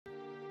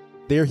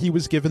There he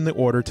was given the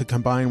order to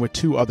combine with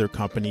 2 other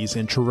companies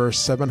and traverse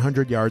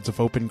 700 yards of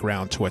open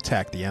ground to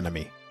attack the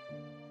enemy.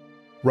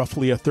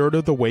 Roughly a third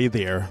of the way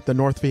there, the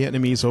North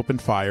Vietnamese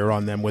opened fire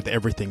on them with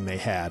everything they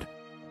had.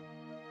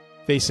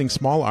 Facing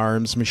small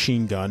arms,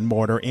 machine gun,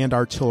 mortar, and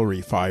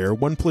artillery fire,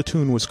 one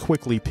platoon was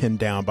quickly pinned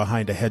down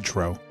behind a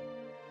hedgerow.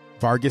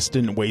 Vargas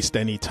didn't waste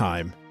any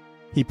time.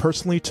 He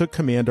personally took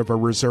command of a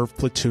reserve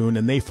platoon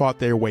and they fought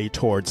their way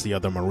towards the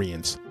other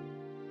Marines.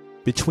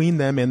 Between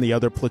them and the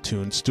other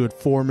platoon stood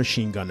 4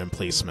 machine gun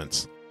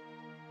emplacements.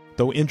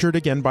 Though injured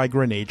again by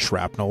grenade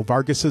shrapnel,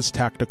 Vargas's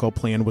tactical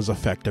plan was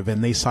effective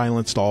and they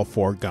silenced all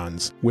 4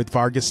 guns, with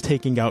Vargas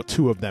taking out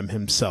 2 of them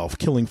himself,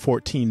 killing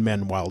 14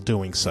 men while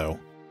doing so.